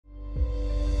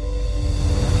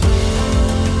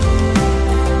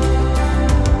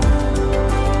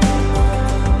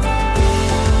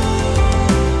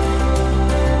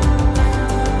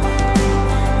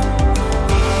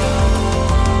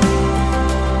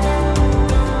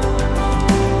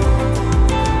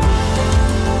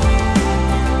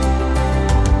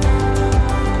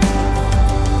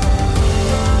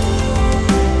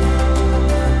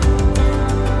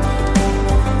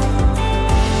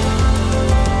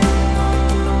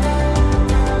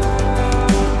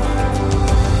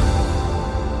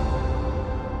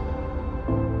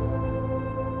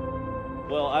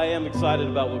excited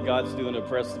about what God's doing at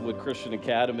Prestonwood Christian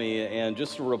Academy, and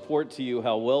just to report to you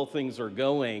how well things are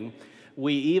going,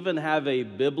 we even have a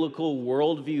biblical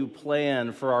worldview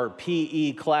plan for our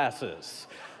PE classes.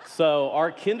 So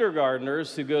our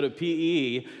kindergartners who go to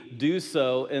PE do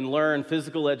so and learn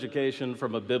physical education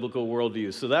from a biblical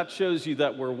worldview. So that shows you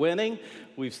that we're winning.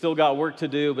 We've still got work to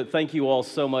do, but thank you all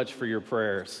so much for your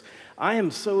prayers. I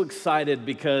am so excited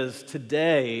because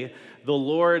today the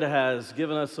Lord has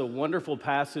given us a wonderful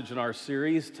passage in our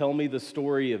series, Tell Me the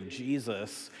Story of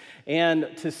Jesus. And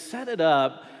to set it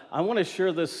up, I want to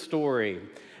share this story.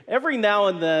 Every now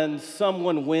and then,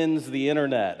 someone wins the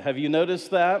internet. Have you noticed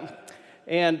that?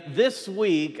 And this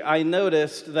week, I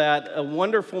noticed that a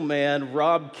wonderful man,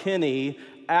 Rob Kinney,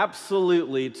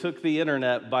 absolutely took the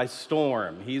internet by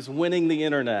storm. He's winning the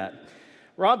internet.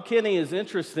 Rob Kinney is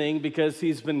interesting because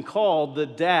he's been called the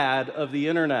dad of the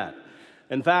internet.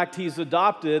 In fact, he's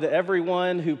adopted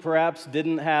everyone who perhaps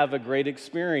didn't have a great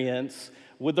experience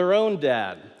with their own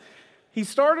dad. He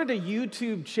started a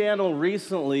YouTube channel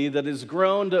recently that has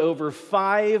grown to over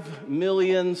 5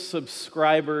 million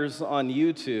subscribers on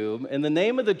YouTube, and the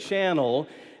name of the channel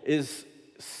is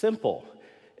simple.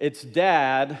 It's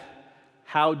Dad,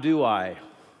 How Do I?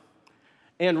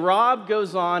 And Rob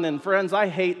goes on, and friends, I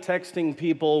hate texting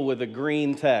people with a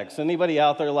green text. Anybody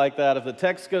out there like that? If the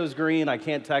text goes green, I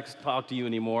can't talk to you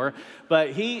anymore.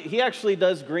 But he actually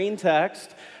does green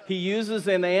text. He uses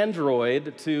an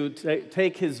Android to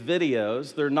take his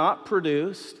videos. They're not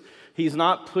produced. He's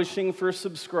not pushing for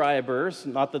subscribers,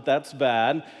 not that that's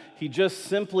bad. He just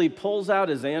simply pulls out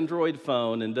his Android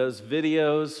phone and does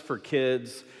videos for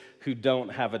kids who don't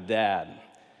have a dad.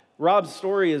 Rob's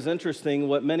story is interesting.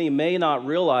 What many may not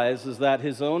realize is that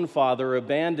his own father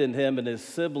abandoned him and his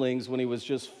siblings when he was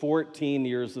just 14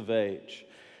 years of age.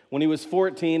 When he was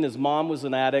 14, his mom was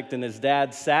an addict, and his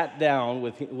dad sat down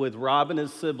with Rob and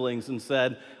his siblings and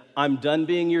said, "I'm done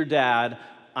being your dad,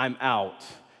 I'm out."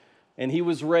 And he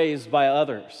was raised by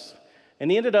others. And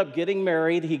he ended up getting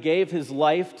married. He gave his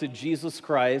life to Jesus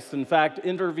Christ. In fact,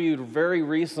 interviewed very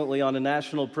recently on a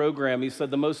national program, he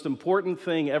said the most important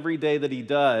thing every day that he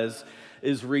does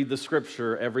is read the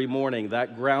scripture every morning.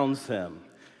 That grounds him.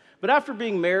 But after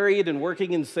being married and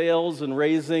working in sales and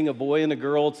raising a boy and a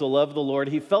girl to love the Lord,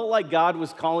 he felt like God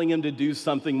was calling him to do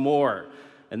something more.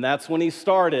 And that's when he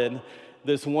started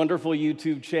this wonderful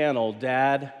YouTube channel,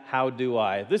 Dad, How Do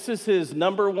I? This is his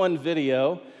 #1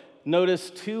 video. Notice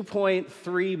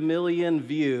 2.3 million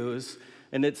views,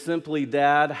 and it's simply,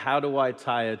 Dad, how do I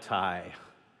tie a tie?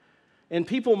 And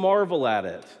people marvel at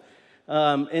it.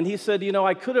 And he said,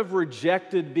 I could have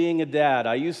rejected being a dad.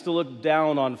 I used to look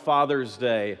down on Father's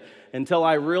Day until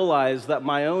I realized that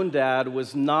my own dad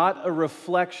was not a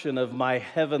reflection of my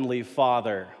heavenly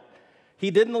Father.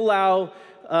 He didn't allow,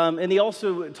 and he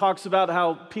also talks about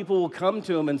how people will come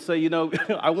to him and say,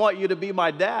 I want you to be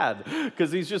my dad,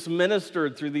 because he's just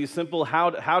ministered through these simple how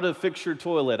to fix your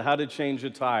toilet, how to change a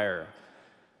tire.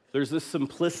 There's this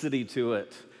simplicity to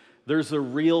it. There's a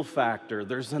real factor.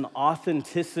 There's an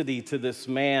authenticity to this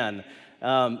man,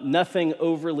 nothing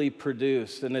overly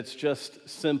produced, and it's just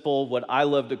simple, what I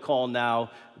love to call now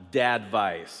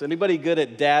dadvice. Anybody good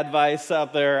at dadvice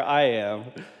out there? I am.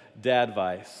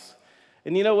 Dadvice.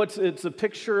 And it's a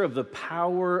picture of the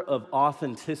power of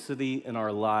authenticity in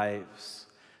our lives.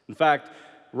 In fact,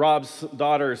 Rob's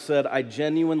daughter said, I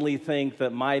genuinely think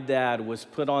that my dad was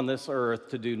put on this earth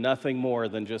to do nothing more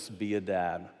than just be a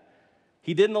dad.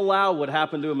 He didn't allow what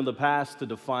happened to him in the past to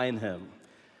define him.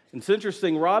 It's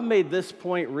interesting, Rob made this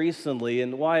point recently,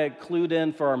 and why it clued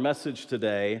in for our message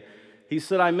today. He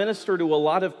said, I minister to a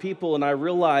lot of people, and I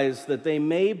realize that they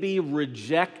may be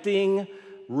rejecting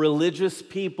religious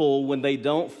people when they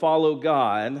don't follow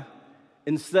God,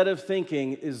 instead of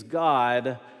thinking, is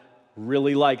God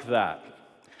really like that?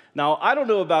 Now, I don't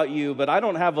know about you, but I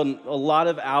don't have a lot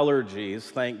of allergies,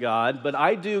 thank God, but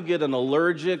I do get an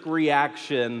allergic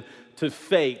reaction to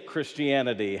fake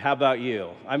Christianity. How about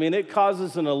you? I mean, it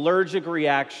causes an allergic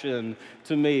reaction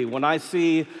to me when I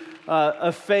see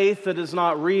a faith that is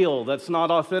not real, that's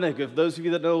not authentic. If those of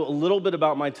you that know a little bit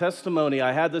about my testimony,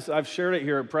 I've shared it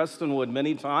here at Prestonwood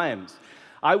many times.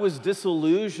 I was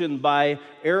disillusioned by,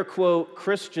 air quote,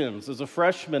 Christians as a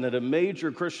freshman at a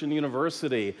major Christian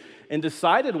university, and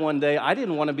decided one day I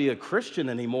didn't want to be a Christian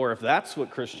anymore if that's what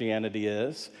Christianity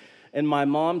is. And my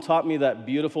mom taught me that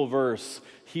beautiful verse,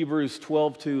 Hebrews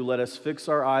 12:2, let us fix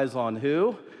our eyes on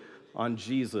who? On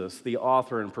Jesus, the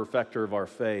author and perfecter of our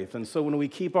faith. And so when we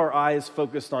keep our eyes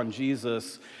focused on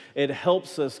Jesus, it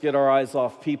helps us get our eyes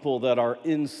off people that are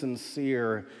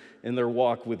insincere in their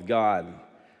walk with God.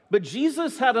 But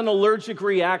Jesus had an allergic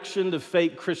reaction to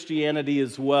fake Christianity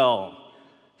as well.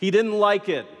 He didn't like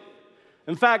it.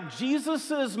 In fact,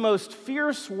 Jesus' most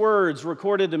fierce words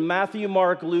recorded in Matthew,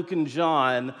 Mark, Luke, and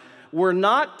John were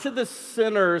not to the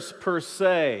sinners per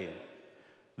se.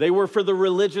 They were for the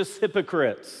religious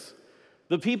hypocrites,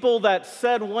 the people that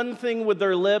said one thing with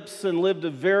their lips and lived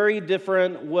a very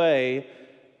different way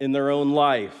in their own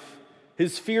life.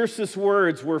 His fiercest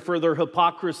words were for their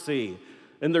hypocrisy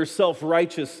and their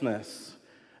self-righteousness.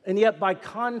 And yet, by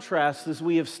contrast, as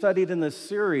we have studied in this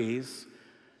series,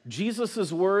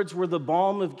 Jesus' words were the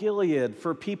balm of Gilead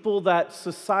for people that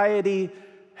society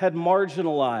had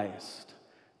marginalized.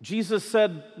 Jesus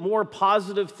said more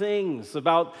positive things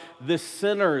about the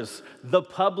sinners, the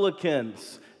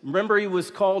publicans. Remember, he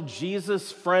was called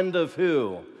Jesus, friend of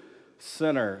who?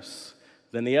 Sinners,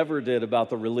 than he ever did about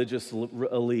the religious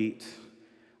elite.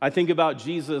 I think about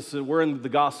Jesus, and we're in the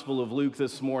Gospel of Luke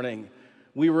this morning.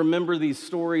 We remember these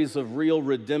stories of real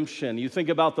redemption. You think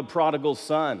about the prodigal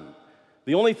son.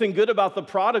 The only thing good about the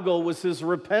prodigal was his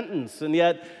repentance, and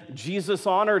yet Jesus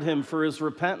honored him for his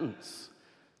repentance.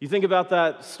 You think about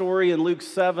that story in Luke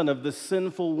 7 of the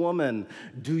sinful woman.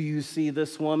 Do you see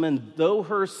this woman? Though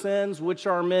her sins, which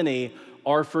are many,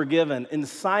 are forgiven. And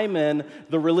Simon,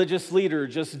 the religious leader,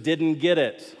 just didn't get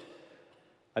it.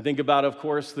 I think about, of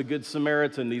course, the Good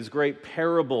Samaritan, these great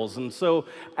parables. And so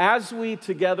as we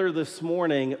together this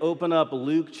morning open up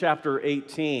Luke chapter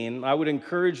 18, I would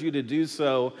encourage you to do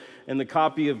so in the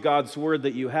copy of God's Word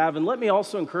that you have. And let me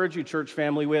also encourage you, church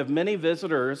family, we have many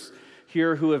visitors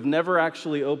here who have never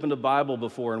actually opened a Bible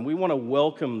before, and we want to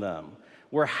welcome them.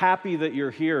 We're happy that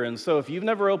you're here. And so if you've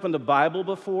never opened a Bible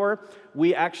before,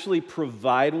 we actually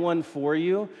provide one for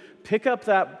you. Pick up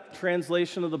that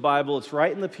translation of the Bible. It's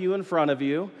right in the pew in front of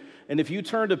you. And if you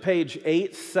turn to page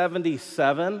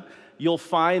 877, you'll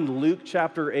find Luke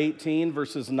chapter 18,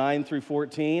 verses 9 through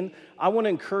 14. I want to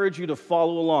encourage you to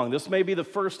follow along. This may be the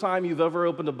first time you've ever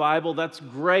opened a Bible. That's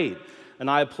great, and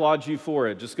I applaud you for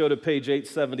it. Just go to page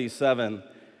 877.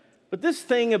 But this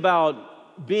thing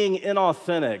about being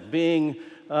inauthentic, being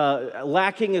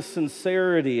lacking a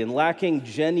sincerity and lacking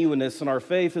genuineness in our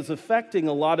faith is affecting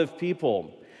a lot of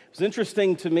people. It's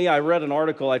interesting to me, I read an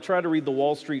article. I try to read the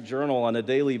Wall Street Journal on a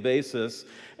daily basis,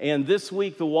 and this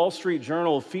week the Wall Street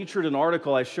Journal featured an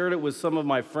article. I shared it with some of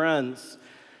my friends,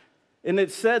 and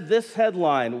it said this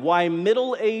headline: "Why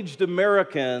Middle-Aged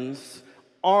Americans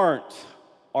are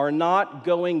not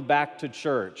going back to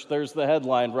church." There's the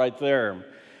headline right there.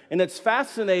 And it's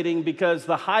fascinating because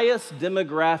the highest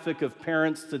demographic of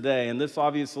parents today, and this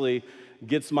obviously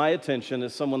gets my attention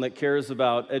as someone that cares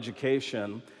about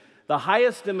education, the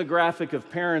highest demographic of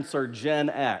parents are Gen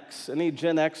X. Any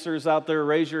Gen Xers out there,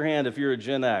 raise your hand if you're a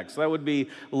Gen X. That would be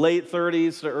late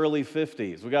 30s to early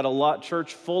 50s. We got a lot,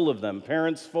 church full of them,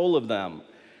 parents full of them.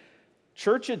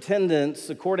 Church attendance,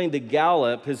 according to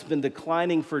Gallup, has been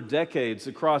declining for decades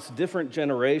across different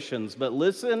generations. But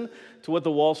listen to what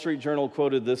the Wall Street Journal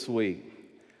quoted this week.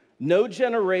 "No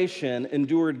generation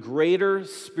endured greater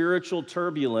spiritual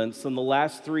turbulence in the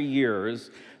last 3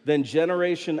 years than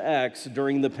Generation X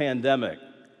during the pandemic.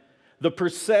 The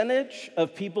percentage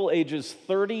of people ages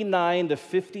 39 to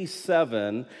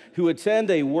 57 who attend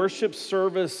a worship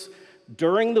service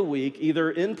during the week,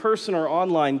 either in person or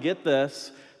online, get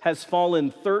this, has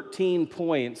fallen 13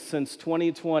 points since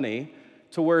 2020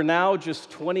 to where now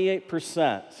just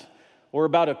 28%, or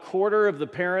about a quarter of the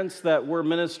parents that we're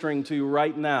ministering to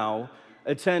right now,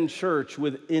 attend church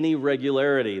with any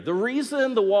regularity. The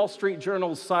reason the Wall Street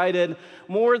Journal cited,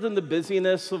 more than the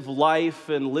busyness of life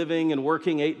and living and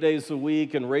working 8 days a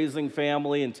week and raising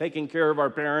family and taking care of our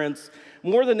parents,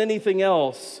 more than anything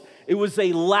else, it was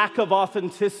a lack of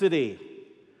authenticity,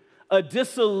 a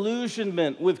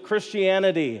disillusionment with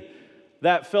Christianity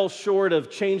that fell short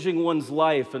of changing one's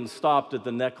life and stopped at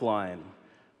the neckline.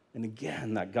 And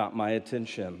again, that got my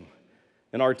attention.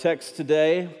 In our text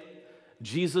today,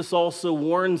 Jesus also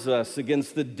warns us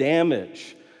against the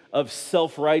damage of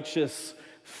self-righteous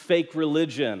fake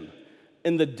religion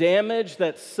and the damage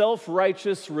that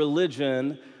self-righteous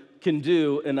religion can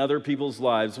do in other people's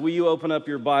lives. Will you open up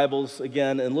your Bibles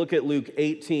again and look at Luke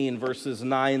 18, verses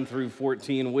 9 through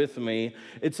 14 with me?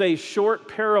 It's a short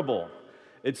parable.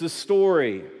 It's a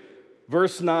story.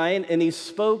 Verse 9, "And he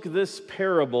spoke this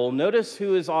parable," notice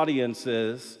who his audience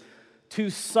is, "to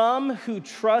some who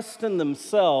trust in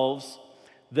themselves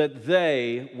that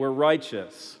they were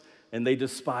righteous, and they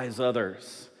despise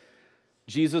others."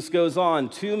 Jesus goes on,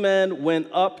 "Two men went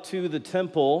up to the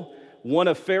temple, one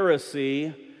a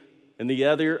Pharisee and the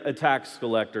other a tax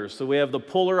collector." So we have the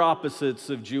polar opposites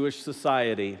of Jewish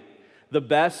society, the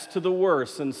best to the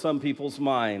worst in some people's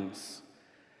minds.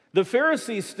 "The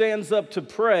Pharisee stands up to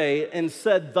pray and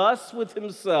said thus with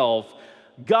himself,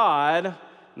 God,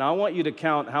 now I want you to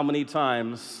count how many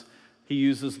times he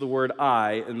uses the word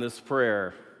I in this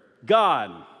prayer.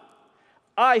 God,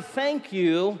 I thank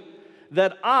you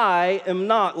that I am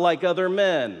not like other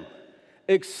men,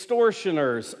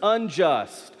 extortioners,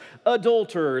 unjust,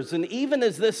 adulterers, and even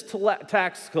as this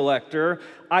tax collector,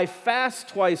 I fast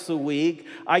twice a week,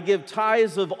 I give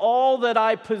tithes of all that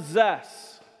I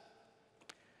possess.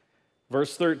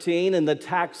 Verse 13, and the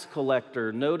tax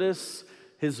collector, notice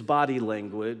his body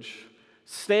language,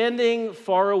 standing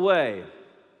far away,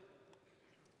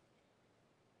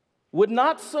 would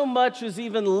not so much as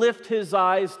even lift his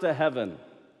eyes to heaven,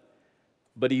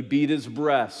 but he beat his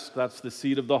breast. That's the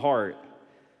seat of the heart.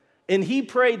 And he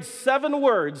prayed 7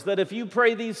 words that if you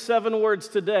pray these 7 words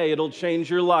today, it'll change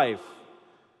your life.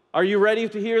 Are you ready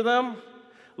to hear them?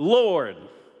 Lord,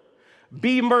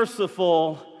 be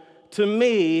merciful to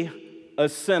me, a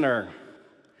sinner.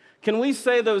 Can we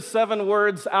say those 7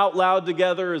 words out loud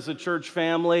together as a church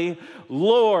family?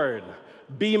 Lord,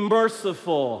 be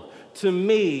merciful to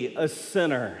me, a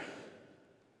sinner.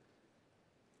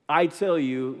 I tell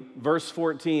you, verse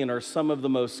 14 are some of the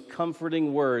most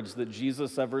comforting words that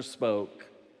Jesus ever spoke.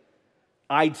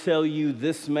 I tell you,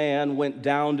 this man went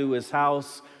down to his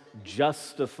house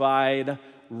justified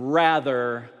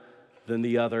rather than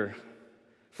the other.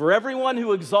 For everyone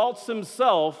who exalts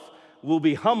himself will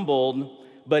be humbled,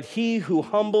 but he who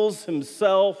humbles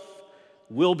himself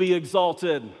will be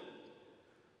exalted.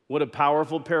 What a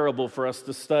powerful parable for us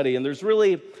to study. And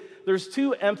there's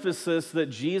 2 emphases that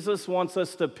Jesus wants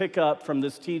us to pick up from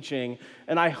this teaching,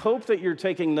 and I hope that you're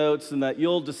taking notes and that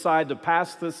you'll decide to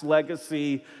pass this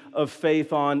legacy of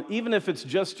faith on, even if it's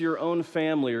just your own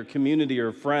family or community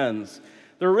or friends.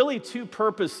 There are really 2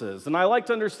 purposes, and I like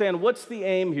to understand what's the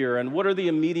aim here and what are the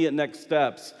immediate next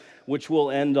steps, which we'll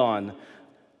end on.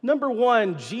 Number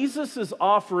 1, Jesus is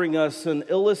offering us an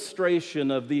illustration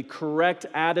of the correct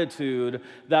attitude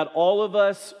that all of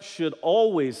us should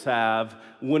always have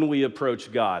when we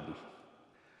approach God.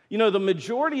 You know, the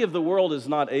majority of the world is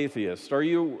not atheist. Are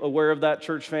you aware of that,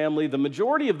 church family? The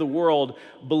majority of the world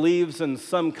believes in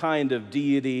some kind of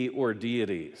deity or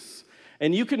deities.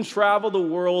 And you can travel the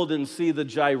world and see the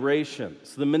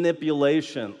gyrations, the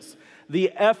manipulations,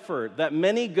 the effort that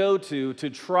many go to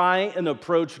try and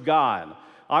approach God.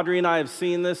 Audrey and I have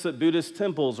seen this at Buddhist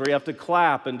temples where you have to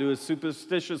clap and do a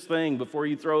superstitious thing before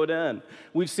you throw it in.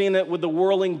 We've seen it with the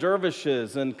whirling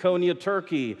dervishes in Konya,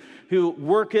 Turkey, who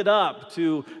work it up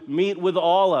to meet with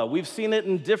Allah. We've seen it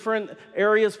in different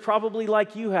areas, probably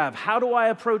like you have. How do I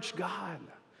approach God?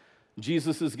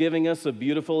 Jesus is giving us a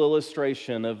beautiful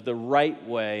illustration of the right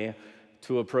way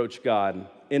to approach God.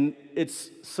 And it's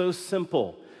so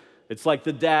simple. It's like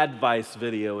the Dad Vice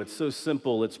video. It's so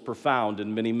simple, it's profound,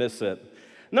 and many miss it.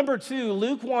 Number 2,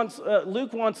 Luke wants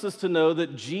us to know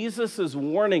that Jesus is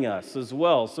warning us as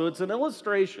well. So it's an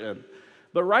illustration,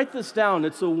 but write this down.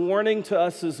 It's a warning to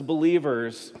us as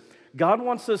believers. God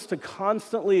wants us to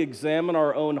constantly examine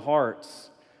our own hearts,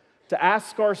 to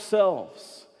ask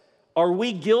ourselves, are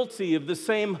we guilty of the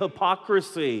same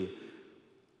hypocrisy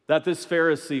that this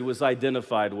Pharisee was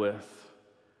identified with?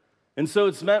 And so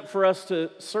it's meant for us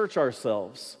to search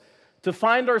ourselves, to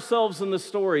find ourselves in the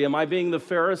story. Am I being the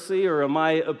Pharisee or am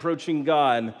I approaching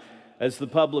God as the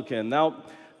publican? Now,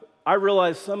 I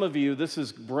realize some of you, this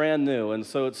is brand new, and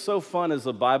so it's so fun as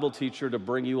a Bible teacher to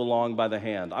bring you along by the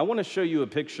hand. I want to show you a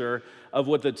picture of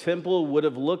what the temple would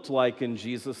have looked like in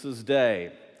Jesus'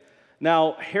 day.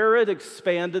 Now, Herod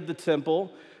expanded the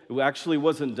temple. It actually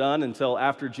wasn't done until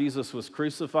after Jesus was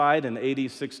crucified in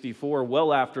AD 64,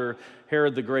 well after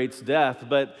Herod the Great's death.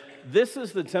 But this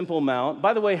is the Temple Mount.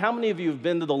 By the way, how many of you have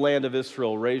been to the land of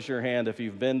Israel? Raise your hand if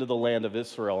you've been to the land of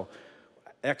Israel.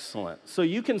 Excellent. So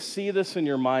you can see this in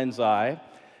your mind's eye.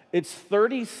 It's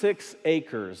 36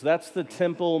 acres. That's the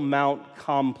Temple Mount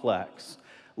complex.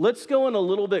 Let's go in a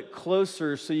little bit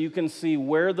closer so you can see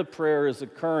where the prayer is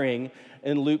occurring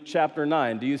in Luke chapter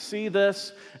 9. Do you see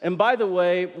this? And by the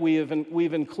way,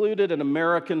 we've included an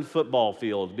American football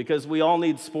field because we all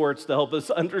need sports to help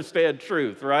us understand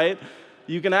truth, right?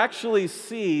 You can actually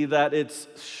see that it's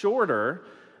shorter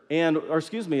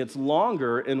it's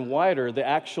longer and wider, the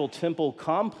actual temple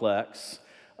complex,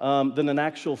 than an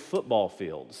actual football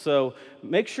field. So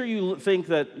make sure you think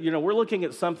that, we're looking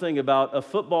at something about a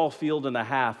football field and a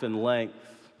half in length.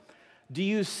 Do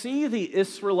you see the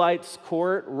Israelites'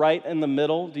 court right in the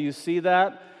middle? Do you see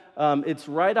that? It's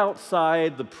right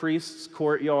outside the priest's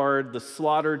courtyard, the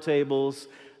slaughter tables.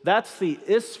 That's the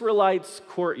Israelites'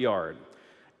 courtyard.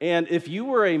 And if you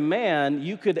were a man,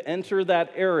 you could enter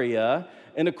that area.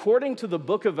 And according to the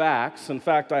book of Acts, in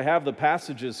fact, I have the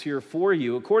passages here for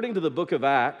you. According to the book of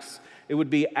Acts, it would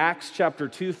be Acts chapter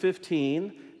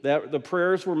 2:15. That the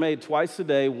prayers were made twice a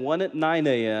day, one at 9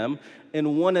 a.m.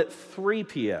 and one at 3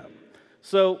 p.m.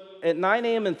 So at 9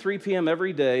 a.m. and 3 p.m.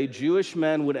 every day, Jewish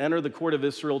men would enter the court of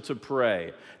Israel to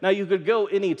pray. Now, you could go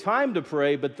any time to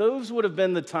pray, but those would have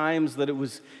been the times that it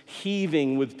was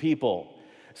heaving with people.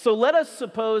 So let us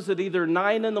suppose at either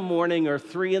 9 in the morning or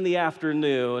 3 in the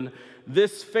afternoon,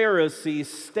 this Pharisee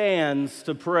stands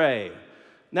to pray.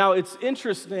 Now, it's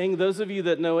interesting, those of you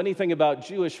that know anything about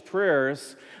Jewish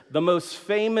prayers, the most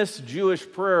famous Jewish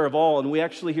prayer of all, and we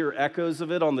actually hear echoes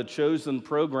of it on the Chosen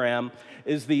program,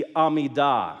 is the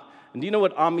Amidah. And do you know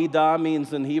what Amidah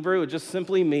means in Hebrew? It just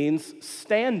simply means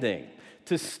standing,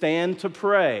 to stand to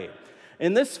pray.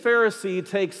 And this Pharisee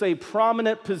takes a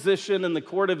prominent position in the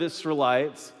court of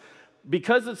Israelites.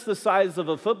 Because it's the size of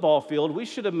a football field, we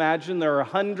should imagine there are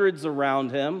hundreds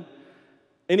around him.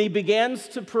 And he begins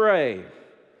to pray.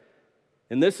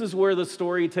 And this is where the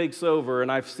story takes over,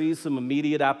 and I see some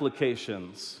immediate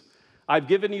applications. I've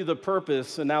given you the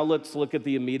purpose, and now let's look at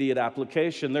the immediate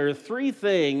application. There are 3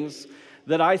 things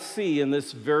that I see in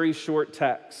this very short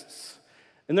text.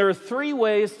 And there are 3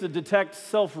 ways to detect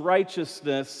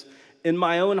self-righteousness in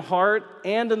my own heart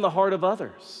and in the heart of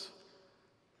others.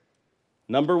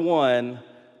 Number 1,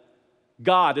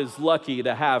 God is lucky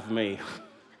to have me.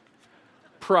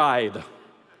 Pride.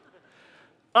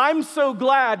 I'm so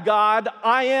glad, God,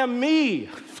 I am me.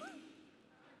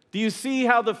 Do you see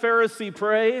how the Pharisee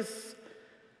prays?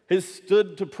 He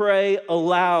stood to pray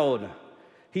aloud.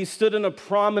 He stood in a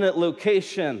prominent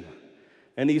location.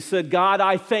 And he said, God,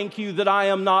 I thank you that I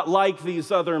am not like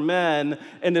these other men,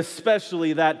 and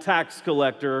especially that tax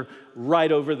collector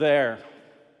right over there.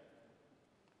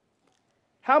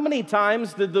 How many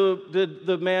times did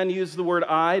the man use the word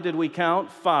I? Did we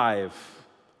count? 5.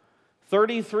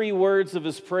 33 words of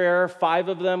his prayer, 5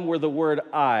 of them were the word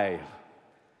I.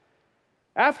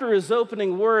 After his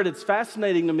opening word, it's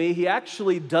fascinating to me, he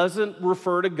actually doesn't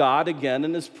refer to God again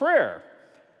in his prayer.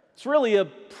 It's really a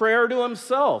prayer to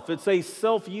himself. It's a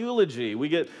self-eulogy. We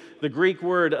get the Greek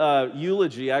word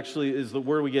eulogy, actually is the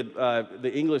word we get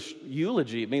the English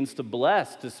eulogy. It means to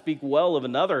bless, to speak well of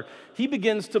another. He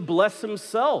begins to bless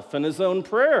himself in his own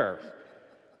prayer.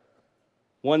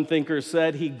 One thinker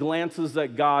said he glances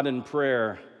at God in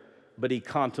prayer, but he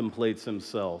contemplates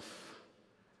himself.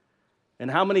 And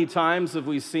how many times have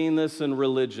we seen this in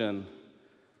religion?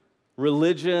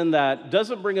 Religion that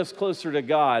doesn't bring us closer to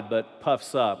God, but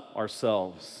puffs up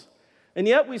ourselves. And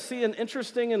yet we see an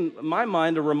interesting, in my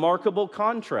mind, a remarkable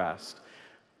contrast.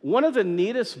 One of the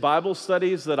neatest Bible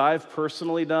studies that I've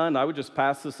personally done, I would just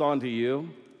pass this on to you.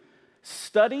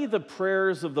 Study the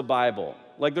prayers of the Bible.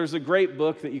 Like there's a great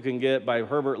book that you can get by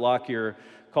Herbert Lockyer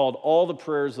called All the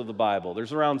Prayers of the Bible.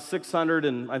 There's around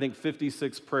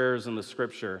 656 prayers in the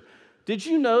scripture. Did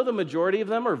you know the majority of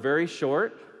them are very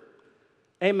short?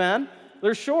 Amen?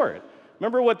 They're short.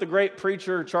 Remember what the great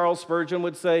preacher Charles Spurgeon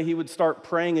would say? He would start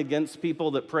praying against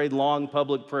people that prayed long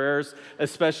public prayers,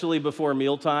 especially before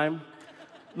mealtime.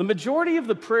 The majority of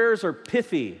the prayers are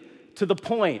pithy, to the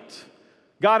point.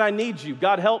 God, I need you.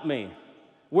 God, help me.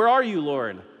 Where are you,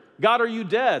 Lord? God, are you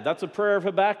dead? That's a prayer of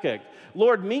Habakkuk.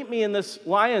 Lord, meet me in this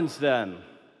lion's den.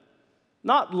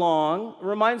 Not long. It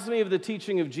reminds me of the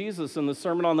teaching of Jesus in the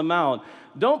Sermon on the Mount.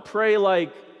 Don't pray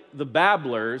like the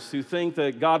babblers who think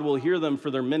that God will hear them for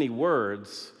their many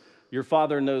words. Your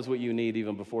Father knows what you need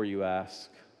even before you ask.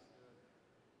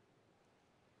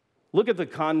 Look at the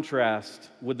contrast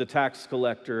with the tax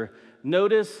collector.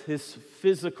 Notice his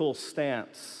physical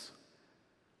stance.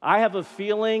 I have a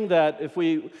feeling that if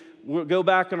we go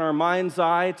back in our mind's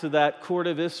eye to that court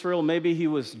of Israel, maybe he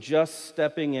was just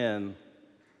stepping in,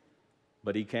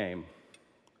 but he came.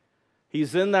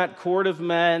 He's in that court of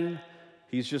men,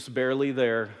 he's just barely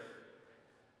there.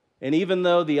 And even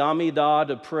though the Amidah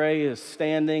to pray is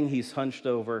standing, he's hunched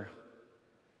over.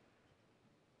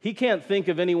 He can't think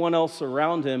of anyone else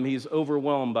around him. He's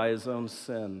overwhelmed by his own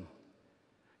sin.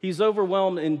 He's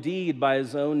overwhelmed indeed by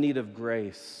his own need of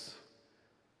grace.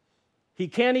 He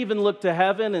can't even look to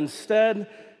heaven. Instead,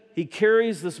 he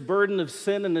carries this burden of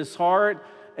sin in his heart,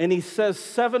 and he says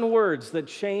 7 words that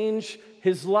change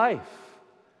his life.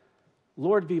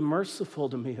 Lord, be merciful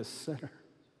to me, a sinner.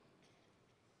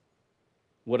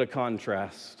 What a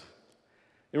contrast.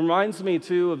 It reminds me,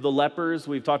 too, of the lepers.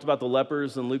 We've talked about the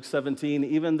lepers in Luke 17.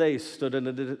 Even they stood at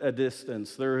a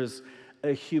distance. There is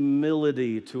a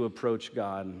humility to approach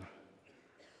God.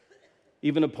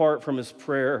 Even apart from his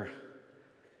prayer,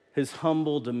 his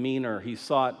humble demeanor, he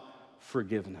sought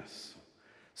forgiveness.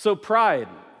 So pride,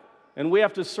 and we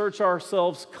have to search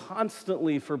ourselves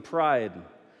constantly for pride.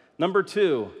 Number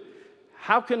 2,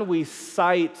 how can we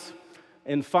cite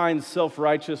and find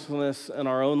self-righteousness in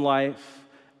our own life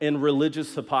and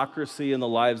religious hypocrisy in the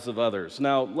lives of others.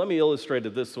 Now, let me illustrate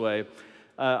it this way.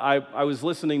 I was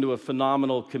listening to a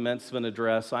phenomenal commencement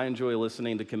address. I enjoy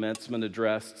listening to commencement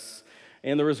addresses.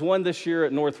 And there was one this year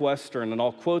at Northwestern, and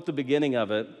I'll quote the beginning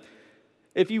of it.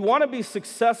 If you want to be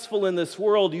successful in this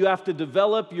world, you have to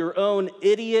develop your own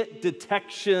idiot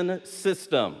detection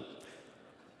system.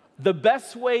 The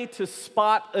best way to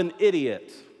spot an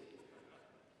idiot,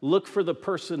 look for the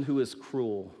person who is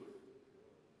cruel.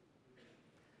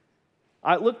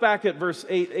 I look back at verse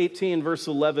 18, verse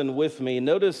 11 with me.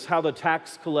 Notice how the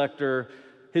tax collector,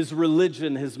 his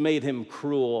religion has made him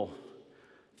cruel.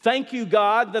 Thank you,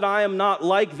 God, that I am not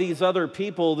like these other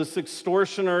people, this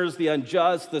extortioners, the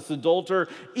unjust, this adulterer,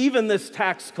 even this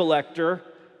tax collector.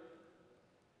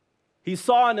 He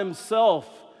saw in himself,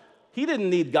 he didn't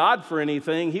need God for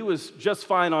anything. He was just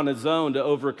fine on his own to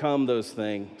overcome those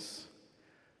things.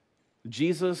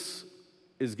 Jesus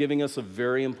is giving us a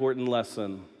very important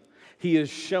lesson. He is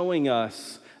showing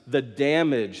us the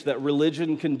damage that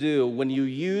religion can do when you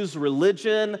use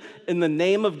religion in the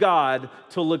name of God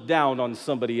to look down on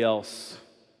somebody else.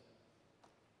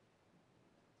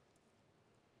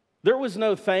 There was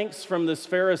no thanks from this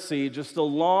Pharisee, just a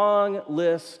long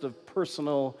list of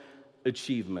personal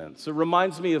achievements. It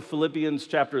reminds me of Philippians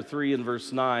chapter 3 and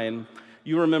verse 9.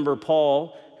 You remember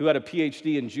Paul, who had a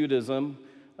PhD in Judaism.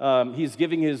 He's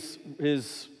giving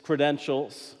his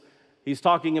credentials. He's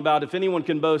talking about if anyone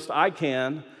can boast, I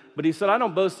can. But he said, I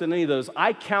don't boast in any of those.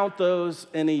 I count those,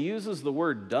 and he uses the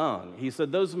word dung. He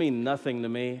said, those mean nothing to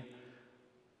me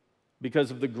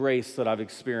because of the grace that I've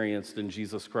experienced in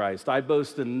Jesus Christ. I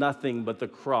boast in nothing but the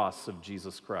cross of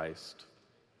Jesus Christ.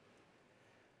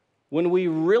 When we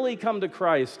really come to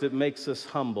Christ, it makes us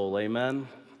humble, amen?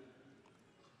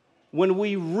 When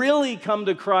we really come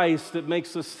to Christ, it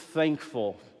makes us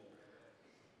thankful.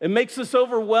 It makes us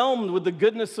overwhelmed with the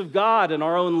goodness of God in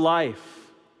our own life.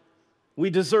 We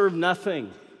deserve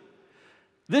nothing.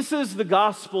 This is the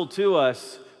gospel to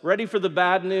us. Ready for the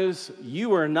bad news?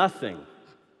 You are nothing.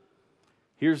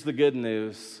 Here's the good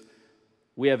news.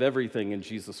 We have everything in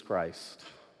Jesus Christ.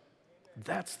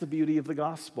 That's the beauty of the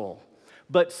gospel.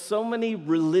 But so many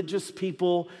religious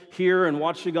people here and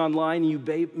watching online, you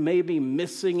may be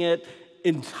missing it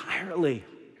entirely.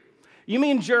 You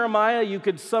mean, Jeremiah, you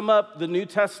could sum up the New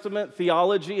Testament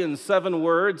theology in 7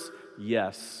 words?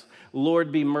 Yes.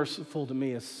 Lord, be merciful to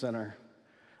me, a sinner.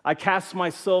 I cast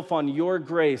myself on your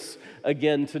grace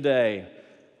again today.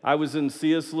 I was in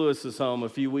C.S. Lewis's home a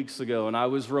few weeks ago, and I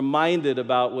was reminded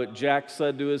about what Jack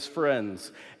said to his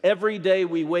friends. Every day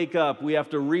we wake up, we have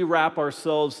to rewrap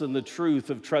ourselves in the truth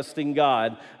of trusting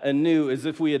God anew as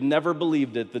if we had never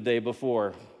believed it the day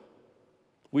before.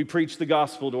 We preach the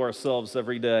gospel to ourselves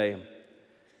every day.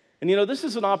 And you know, this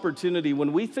is an opportunity.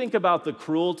 When we think about the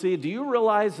cruelty, do you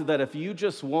realize that if you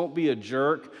just won't be a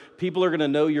jerk, people are going to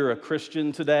know you're a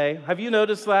Christian today? Have you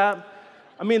noticed that?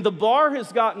 I mean, the bar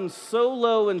has gotten so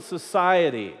low in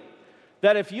society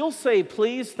that if you'll say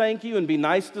please, thank you, and be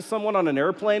nice to someone on an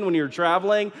airplane when you're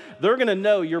traveling, they're going to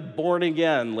know you're born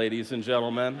again, ladies and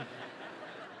gentlemen.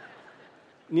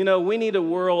 You know, we need a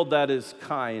world that is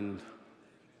kind.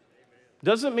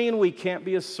 Doesn't mean we can't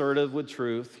be assertive with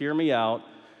truth. Hear me out.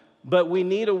 But we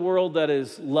need a world that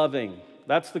is loving.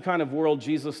 That's the kind of world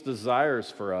Jesus desires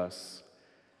for us.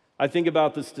 I think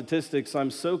about the statistics.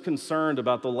 I'm so concerned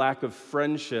about the lack of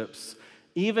friendships,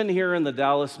 even here in the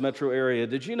Dallas metro area.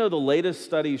 Did you know the latest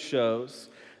study shows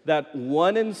that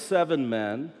 1 in 7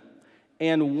 men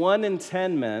and 1 in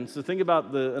 10 men, so think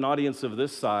about an audience of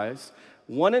this size,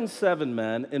 1 in 7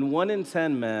 men and 1 in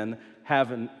 10 men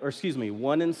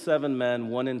 1 in 7 men,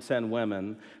 1 in 10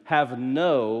 women have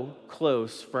no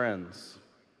close friends.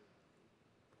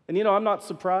 And you know, I'm not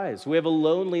surprised. We have a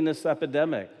loneliness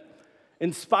epidemic.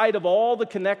 In spite of all the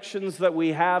connections that we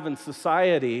have in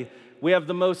society, we have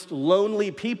the most lonely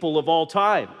people of all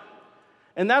time.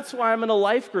 And that's why I'm in a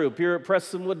life group here at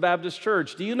Prestonwood Baptist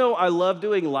Church. Do you know I love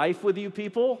doing life with you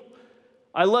people?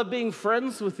 I love being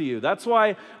friends with you. That's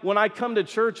why when I come to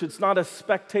church, it's not a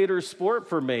spectator sport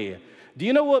for me. Do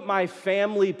you know what my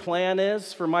family plan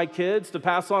is for my kids to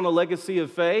pass on a legacy of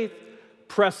faith?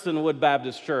 Prestonwood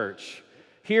Baptist Church.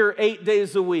 Here 8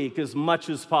 days a week, as much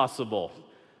as possible.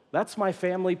 That's my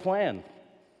family plan.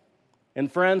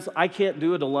 And friends, I can't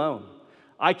do it alone.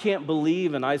 I can't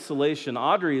believe in isolation.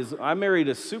 I married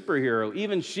a superhero.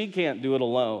 Even she can't do it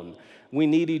alone. We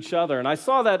need each other. And I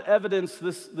saw that evidence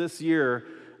this year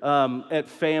at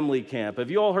family camp. Have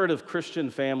you all heard of Christian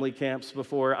family camps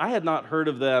before? I had not heard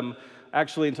of them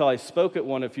actually until I spoke at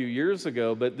one a few years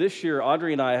ago. But this year,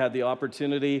 Audrey and I had the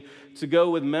opportunity to go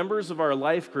with members of our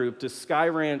life group to Sky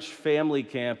Ranch Family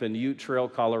Camp in Ute Trail,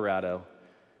 Colorado.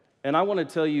 And I want to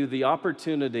tell you, the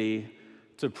opportunity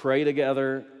to pray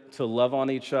together, to love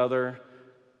on each other.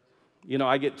 You know,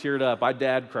 I get teared up. I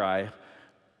dad cry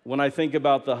when I think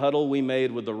about the huddle we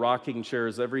made with the rocking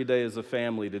chairs every day as a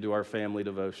family to do our family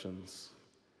devotions.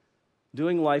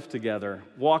 Doing life together,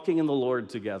 walking in the Lord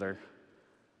together.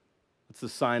 It's a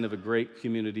sign of a great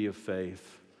community of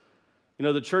faith. You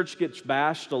know, the church gets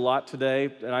bashed a lot today,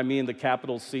 and I mean the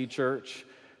capital C church.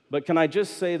 But can I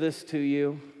just say this to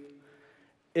you?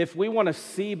 If we want to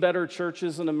see better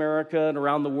churches in America and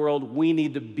around the world, we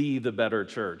need to be the better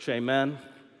church. Amen?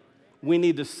 We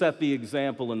need to set the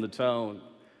example and the tone.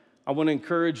 I want to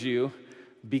encourage you,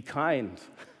 be kind.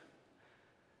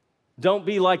 Don't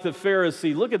be like the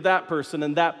Pharisee. Look at that person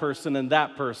and that person and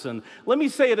that person. Let me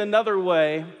say it another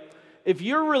way. If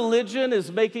your religion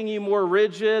is making you more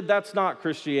rigid, that's not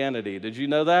Christianity. Did you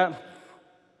know that?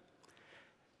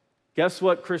 Guess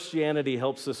what Christianity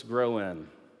helps us grow in?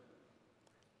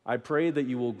 I pray that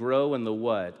you will grow in the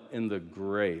what? In the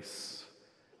grace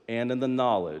and in the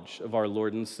knowledge of our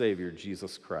Lord and Savior,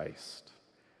 Jesus Christ.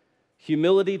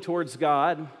 Humility towards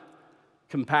God,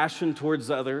 compassion towards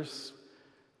others.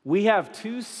 We have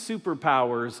two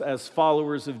superpowers as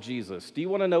followers of Jesus. Do you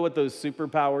want to know what those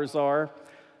superpowers are?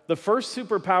 The first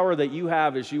superpower that you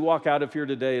have as you walk out of here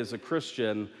today as a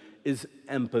Christian is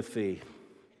empathy.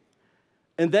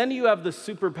 And then you have the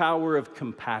superpower of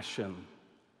compassion.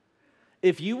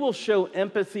 If you will show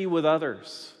empathy with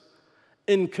others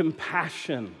and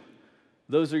compassion,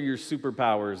 those are your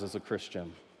superpowers as a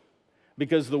Christian.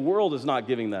 Because the world is not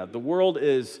giving that. The world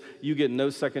is, you get no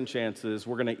second chances.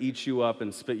 We're going to eat you up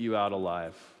and spit you out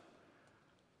alive.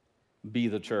 Be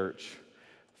the church.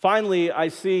 Finally, I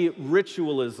see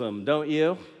ritualism, don't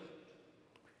you?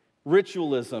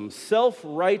 Ritualism.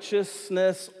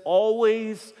 Self-righteousness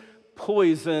always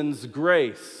poisons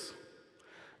grace.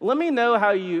 Let me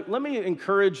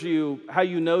encourage you how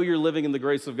you know you're living in the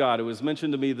grace of God. It was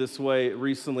mentioned to me this way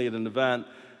recently at an event.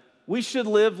 We should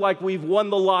live like we've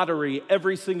won the lottery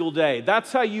every single day.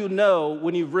 That's how you know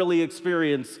when you've really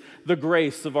experienced the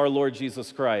grace of our Lord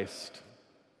Jesus Christ.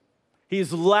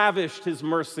 He's lavished His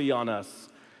mercy on us,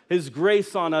 His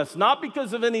grace on us, not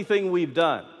because of anything we've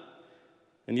done.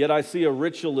 And yet I see a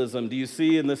ritualism. Do you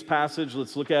see in this passage?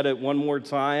 Let's look at it one more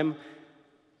time.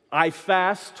 I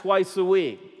fast twice a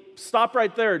week. Stop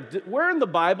right there. Where in the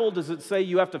Bible does it say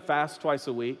you have to fast twice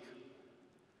a week?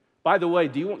 By the way,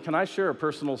 can I share a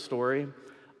personal story?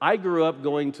 I grew up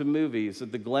going to movies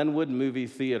at the Glenwood Movie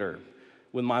Theater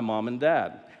with my mom and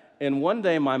dad. And one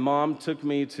day my mom took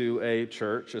me to a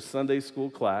church, a Sunday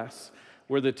school class,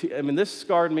 where this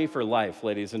scarred me for life,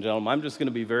 ladies and gentlemen. I'm just going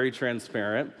to be very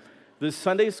transparent. This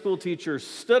Sunday school teacher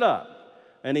stood up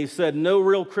and he said, "No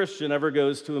real Christian ever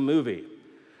goes to a movie."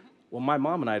 Well, my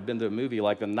mom and I had been to a movie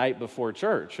like the night before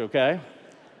church, okay?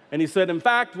 And he said, in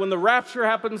fact, when the rapture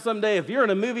happens someday, if you're in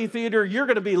a movie theater, you're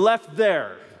going to be left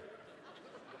there.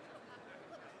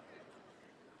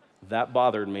 That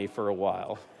bothered me for a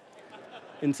while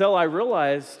until I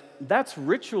realized that's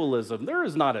ritualism. There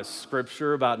is not a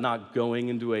scripture about not going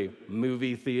into a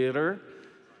movie theater.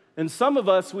 And some of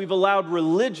us, we've allowed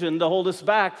religion to hold us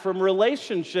back from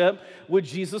relationship with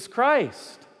Jesus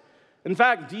Christ. In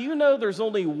fact, do you know there's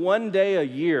only one day a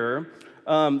year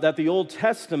that the Old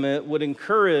Testament would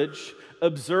encourage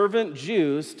observant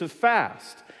Jews to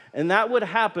fast? And that would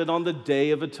happen on the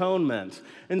Day of Atonement.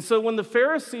 And so when the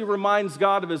Pharisee reminds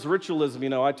God of his ritualism,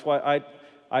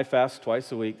 I fast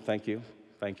twice a week, thank you.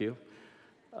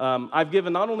 I've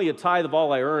given not only a tithe of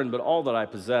all I earn, but all that I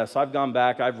possess. I've gone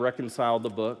back, I've reconciled the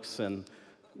books, and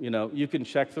you can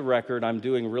check the record. I'm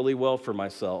doing really well for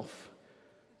myself.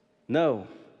 No.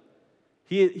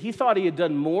 He thought he had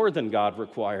done more than God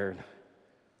required.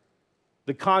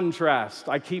 The contrast,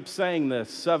 I keep saying this,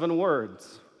 7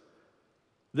 words.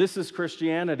 This is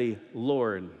Christianity.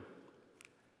 Lord,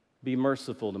 be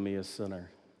merciful to me, a sinner.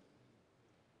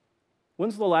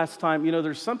 When's the last time,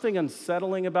 there's something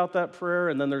unsettling about that prayer,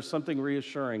 and then there's something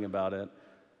reassuring about it.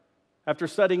 After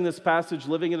studying this passage,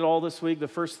 living it all this week, the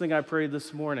first thing I prayed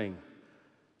this morning,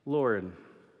 Lord,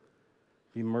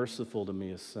 be merciful to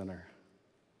me, a sinner.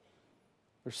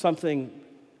 There's something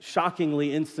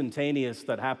shockingly instantaneous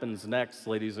that happens next,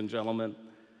 ladies and gentlemen.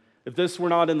 If this were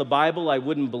not in the Bible, I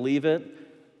wouldn't believe it.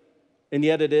 And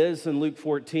yet it is in Luke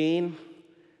 14.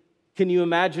 Can you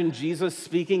imagine Jesus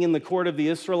speaking in the court of the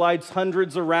Israelites,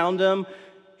 hundreds around him?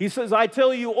 He says, I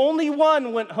tell you, only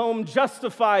one went home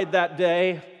justified that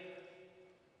day,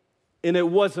 and it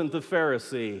wasn't the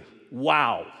Pharisee.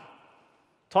 Wow.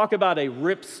 Talk about a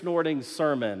rip-snorting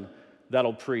sermon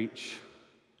that'll preach.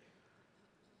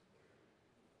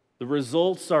 The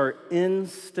results are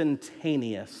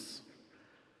instantaneous.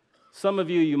 Some of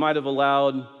you might have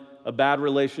allowed a bad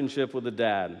relationship with a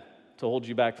dad to hold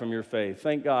you back from your faith.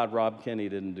 Thank God Rob Kenny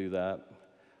didn't do that.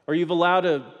 Or you've allowed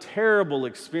a terrible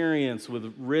experience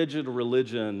with rigid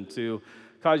religion to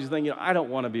cause you to think, I don't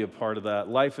want to be a part of that.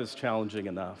 Life is challenging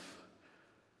enough.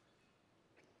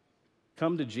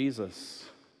 Come to Jesus.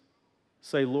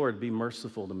 Say, Lord, be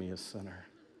merciful to me, a sinner.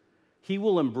 He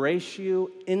will embrace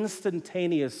you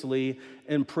instantaneously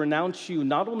and pronounce you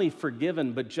not only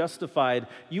forgiven, but justified.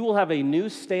 You will have a new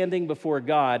standing before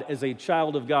God as a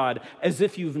child of God, as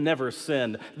if you've never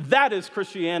sinned. That is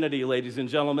Christianity, ladies and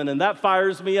gentlemen, and that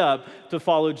fires me up to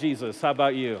follow Jesus. How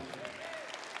about you?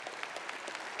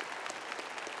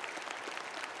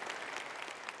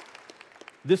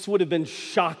 This would have been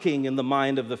shocking in the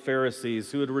mind of the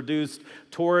Pharisees, who had reduced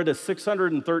Torah to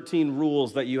 613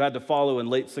 rules that you had to follow in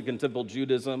late Second Temple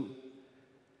Judaism.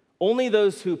 Only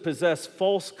those who possess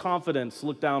false confidence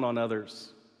look down on others.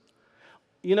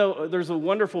 There's a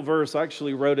wonderful verse. I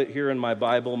actually wrote it here in my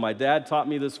Bible. My dad taught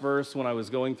me this verse when I was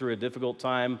going through a difficult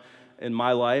time in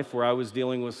my life where I was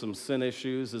dealing with some sin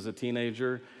issues as a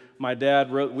teenager. My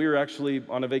dad wrote, we were actually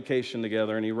on a vacation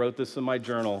together, and he wrote this in my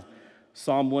journal.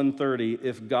 Psalm 130,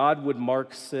 if God would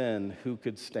mark sin, who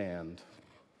could stand?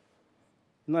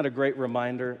 Isn't that a great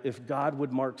reminder? If God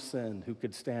would mark sin, who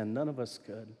could stand? None of us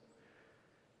could.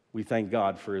 We thank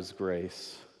God for his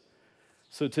grace.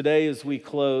 So today as we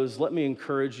close, let me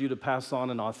encourage you to pass on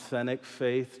an authentic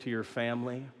faith to your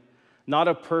family. Not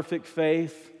a perfect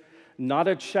faith, not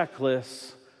a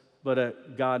checklist, but a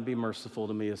God be merciful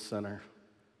to me, a sinner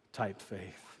type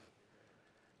faith.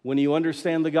 When you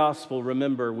understand the gospel,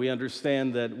 remember, we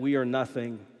understand that we are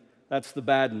nothing. That's the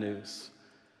bad news.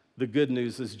 The good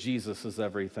news is Jesus is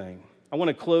everything. I want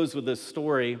to close with this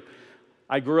story.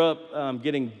 I grew up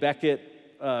getting Beckett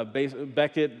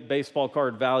baseball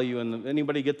card value. And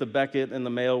anybody get the Beckett in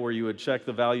the mail where you would check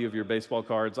the value of your baseball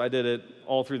cards? I did it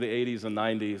all through the 80s and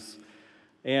 90s.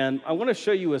 And I want to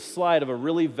show you a slide of a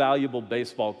really valuable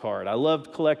baseball card. I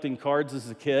loved collecting cards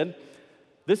as a kid.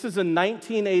 This is a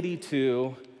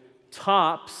 1982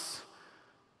 Topps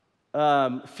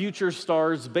Future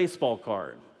Stars baseball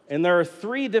card. And there are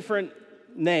 3 different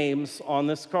names on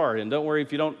this card. And don't worry,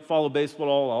 if you don't follow baseball at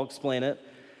all, I'll explain it.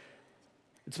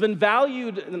 It's been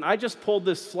valued, and I just pulled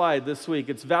this slide this week.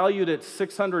 It's valued at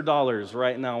 $600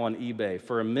 right now on eBay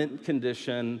for a mint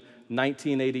condition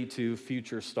 1982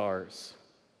 Future Stars.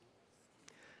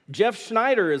 Jeff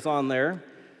Schneider is on there.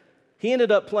 He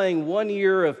ended up playing 1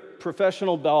 year of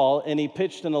professional ball, and he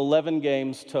pitched in 11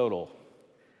 games total.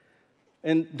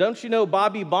 And don't you know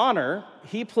Bobby Bonner,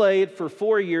 he played for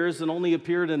 4 years and only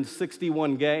appeared in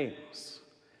 61 games.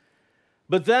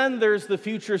 But then there's the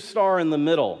future star in the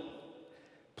middle.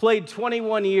 Played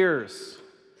 21 years.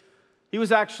 He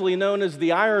was actually known as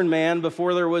the Iron Man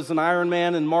before there was an Iron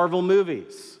Man in Marvel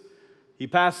movies. He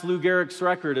passed Lou Gehrig's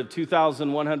record of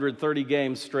 2,130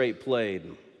 games straight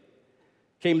played.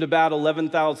 Came to bat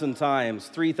 11,000 times,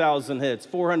 3,000 hits,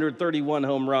 431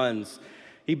 home runs.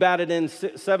 He batted in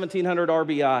 1,700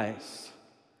 RBIs.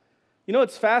 You know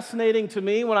what's fascinating to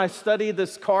me when I studied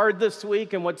this card this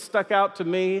week and what stuck out to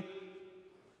me?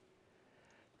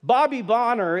 Bobby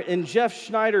Bonner and Jeff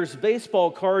Schneider's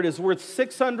baseball card is worth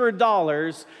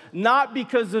 $600, not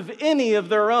because of any of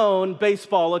their own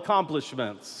baseball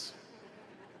accomplishments.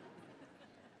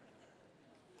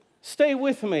 Stay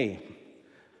with me.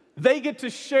 They get to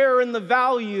share in the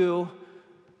value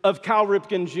of Cal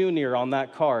Ripken Jr. on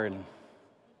that card.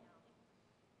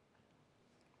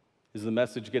 Is the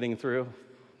message getting through?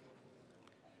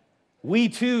 We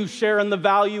too share in the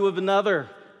value of another.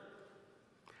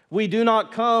 We do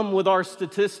not come with our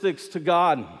statistics to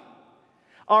God.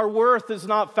 Our worth is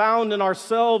not found in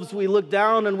ourselves. We look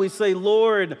down and we say,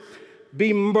 Lord,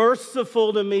 be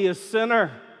merciful to me, a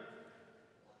sinner.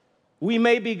 We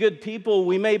may be good people,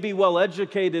 we may be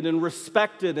well-educated and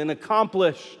respected and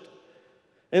accomplished.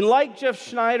 And like Jeff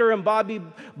Schneider and Bobby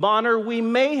Bonner, we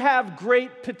may have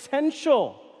great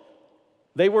potential.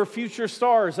 They were future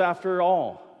stars after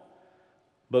all.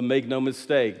 But make no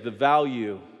mistake, the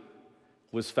value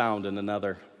was found in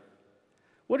another.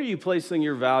 What are you placing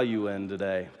your value in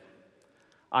today?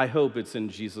 I hope it's in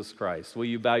Jesus Christ. Will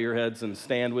you bow your heads and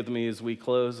stand with me as we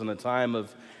close in a time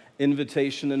of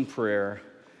invitation and prayer?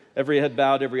 Every head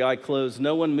bowed, every eye closed,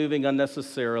 no one moving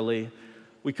unnecessarily.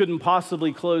 We couldn't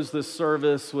possibly close this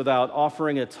service without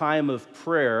offering a time of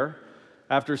prayer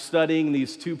after studying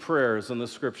these 2 prayers in the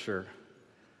Scripture.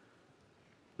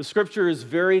 The scripture is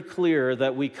very clear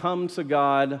that we come to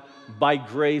God by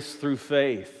grace through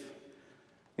faith.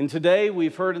 And today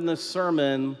we've heard in this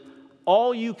sermon,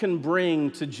 all you can bring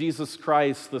to Jesus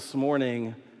Christ this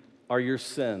morning are your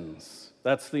sins.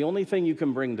 That's the only thing you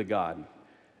can bring to God,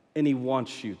 and He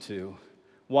wants you to.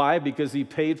 Why? Because He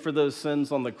paid for those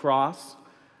sins on the cross.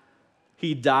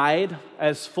 He died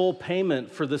as full payment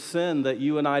for the sin that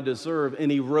you and I deserve,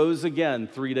 and He rose again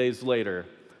 3 days later,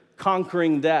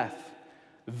 conquering death,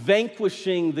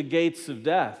 vanquishing the gates of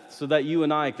death so that you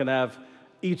and I can have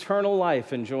eternal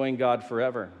life enjoying God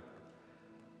forever.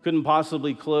 Couldn't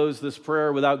possibly close this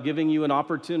prayer without giving you an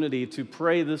opportunity to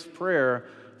pray this prayer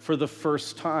for the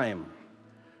first time.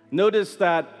 Notice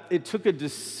that it took a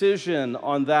decision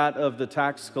on that of the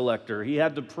tax collector. He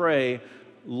had to pray,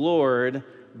 Lord,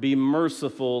 be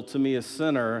merciful to me, a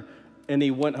sinner, and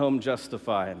he went home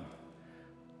justified.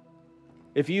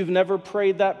 If you've never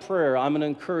prayed that prayer, I'm going to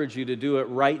encourage you to do it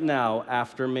right now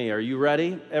after me. Are you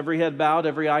ready? Every head bowed,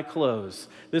 every eye closed.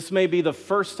 This may be the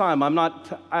first time. I'm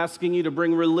not asking you to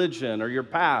bring religion or your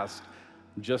past,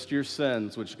 just your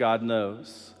sins, which God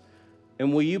knows.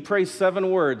 And will you pray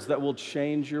 7 words that will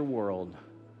change your world?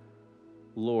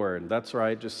 Lord, that's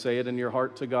right, just say it in your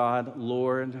heart to God.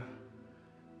 Lord,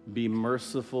 be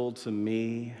merciful to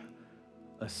me,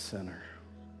 a sinner.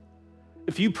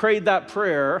 If you prayed that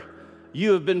prayer,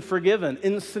 you have been forgiven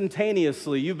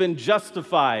instantaneously. You've been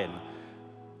justified.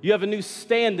 You have a new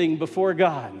standing before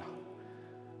God.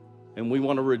 And we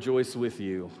want to rejoice with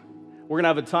you. We're going to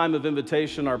have a time of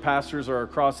invitation. Our pastors are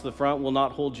across the front. We'll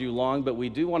not hold you long, but we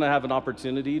do want to have an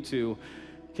opportunity to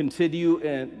continue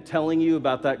in telling you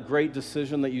about that great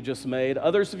decision that you just made.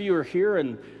 Others of you are here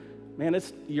and man,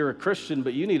 you're a Christian,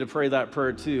 but you need to pray that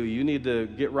prayer too. You need to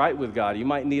get right with God. You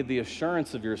might need the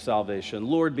assurance of your salvation.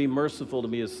 Lord, be merciful to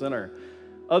me, a sinner.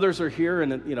 Others are here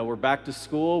and we're back to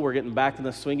school. We're getting back in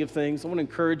the swing of things. I want to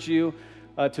encourage you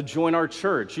to join our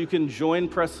church. You can join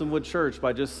Prestonwood Church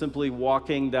by just simply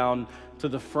walking down to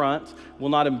the front. We'll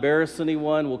not embarrass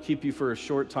anyone. We'll keep you for a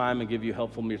short time and give you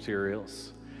helpful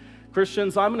materials.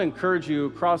 Christians, I'm going to encourage you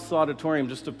across the auditorium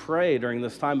just to pray during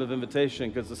this time of invitation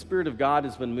because the Spirit of God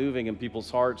has been moving in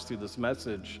people's hearts through this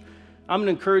message. I'm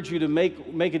going to encourage you to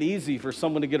make it easy for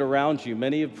someone to get around you.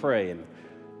 Many have prayed.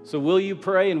 So will you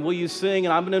pray and will you sing?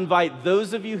 And I'm going to invite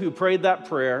those of you who prayed that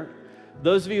prayer,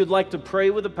 those of you who'd like to pray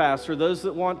with the pastor, those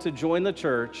that want to join the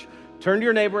church, turn to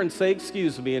your neighbor and say,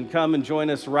 excuse me, and come and join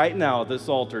us right now at this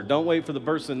altar. Don't wait for the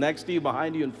person next to you,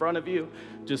 behind you, in front of you.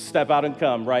 Just step out and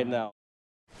come right now.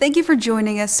 Thank you for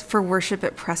joining us for worship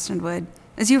at Prestonwood.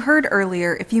 As you heard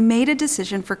earlier, if you made a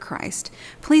decision for Christ,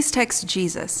 please text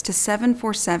Jesus to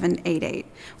 74788.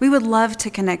 We would love to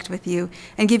connect with you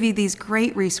and give you these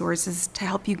great resources to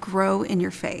help you grow in your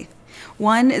faith.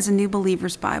 One is a New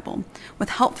Believer's Bible with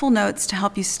helpful notes to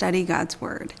help you study God's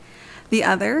Word. The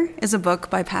other is a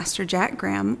book by Pastor Jack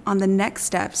Graham on the next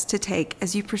steps to take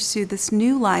as you pursue this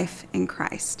new life in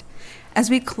Christ. As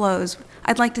we close,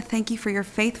 I'd like to thank you for your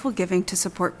faithful giving to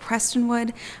support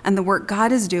Prestonwood and the work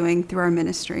God is doing through our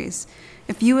ministries.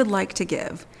 If you would like to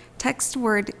give, text the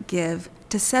word GIVE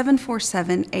to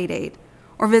 74788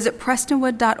 or visit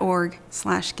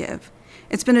prestonwood.org/give.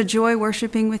 It's been a joy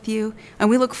worshiping with you, and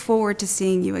we look forward to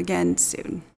seeing you again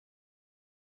soon.